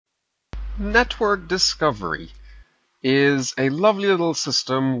Network Discovery is a lovely little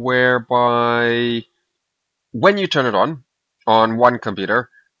system whereby when you turn it on one computer,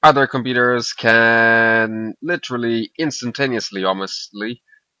 other computers can literally instantaneously, almostly,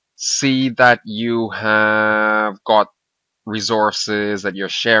 see that you have got resources that you're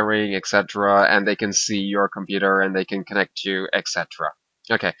sharing, etc., and they can see your computer and they can connect you, etc.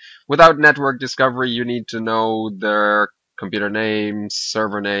 Okay, without network discovery, you need to know their computer names,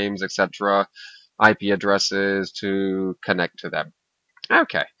 server names, etc., IP addresses to connect to them.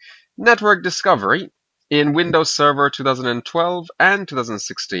 Okay, network discovery in Windows Server 2012 and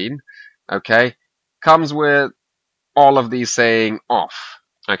 2016, okay, comes with all of these saying off.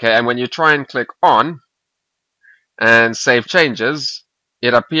 Okay, and when you try and click on and save changes,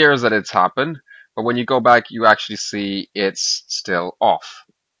 it appears that it's happened, but when you go back, you actually see it's still off.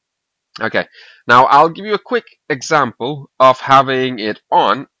 Okay, now I'll give you a quick example of having it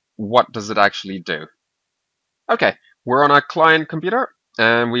on. What does it actually do? Okay, we're on a client computer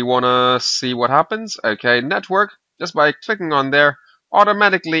and we want to see what happens. Okay, network, just by clicking on there,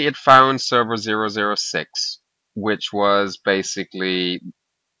 automatically it found server 006, which was basically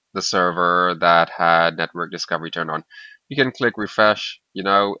the server that had network discovery turned on. You can click refresh,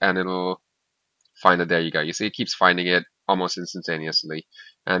 and it'll find it. There you go. You see, it keeps finding it almost instantaneously.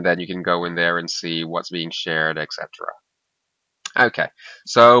 And then you can go in there and see what's being shared, etc. Okay,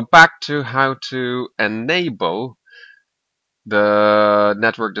 so back to how to enable the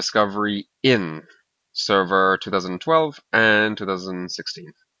network discovery in server 2012 and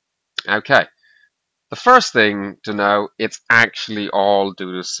 2016. Okay. The first thing to know, it's actually all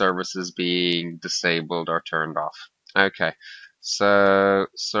due to services being disabled or turned off. Okay, so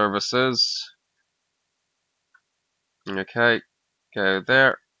services, okay, go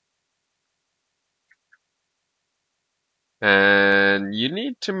there. And you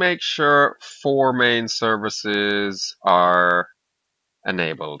need to make sure 4 main services are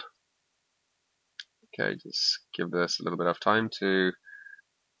enabled. Okay, just give this a little bit of time to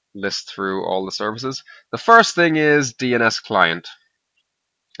list through all the services. The first thing is DNS Client.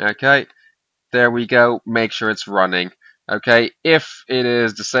 Okay, there we go. Make sure it's running. Okay, if it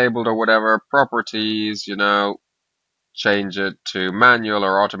is disabled or whatever, properties, change it to manual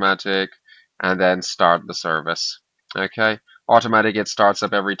or automatic, and then start the service. Okay, automatic, it starts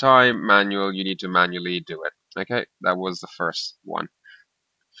up every time. Manual, you need to manually do it. Okay, that was the first one.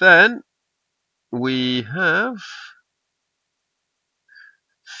 Then we have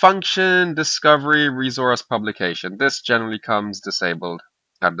function discovery resource publication. This generally comes disabled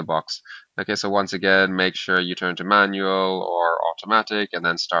out of the box. Okay, so once again, make sure you turn to manual or automatic and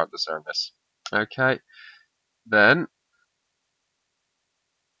then start the service. Okay, then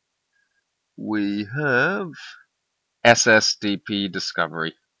we have Ssdp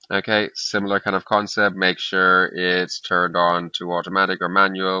Discovery. Okay, similar kind of concept. Make sure it's turned on to automatic or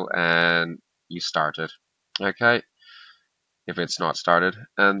manual and you start it. Okay, if it's not started.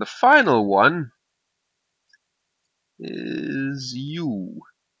 And the final one is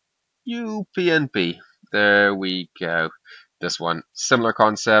UPnP. There we go. This one, similar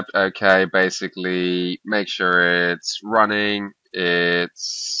concept. Okay, basically make sure it's running,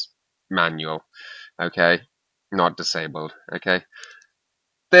 it's manual. Okay, not disabled. Okay,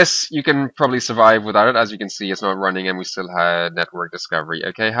 this you can probably survive without it. As you can see, it's not running and we still had network discovery.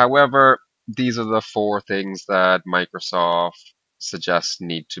 Okay, however, these are the 4 things that Microsoft suggests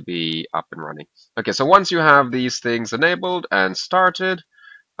need to be up and running. Okay, so once you have these things enabled and started,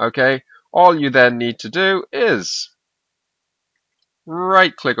 okay, all you then need to do is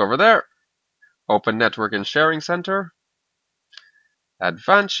right click over there, open Network and Sharing Center,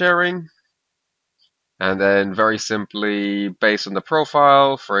 Advanced Sharing, and then very simply, based on the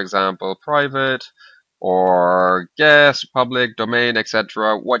profile, for example, private or guest, public, domain,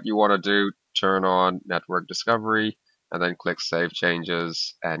 etc., what you want to do, turn on Network Discovery, and then click Save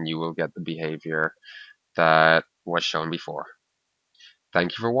Changes, and you will get the behavior that was shown before.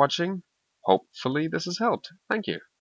 Thank you for watching. Hopefully this has helped. Thank you.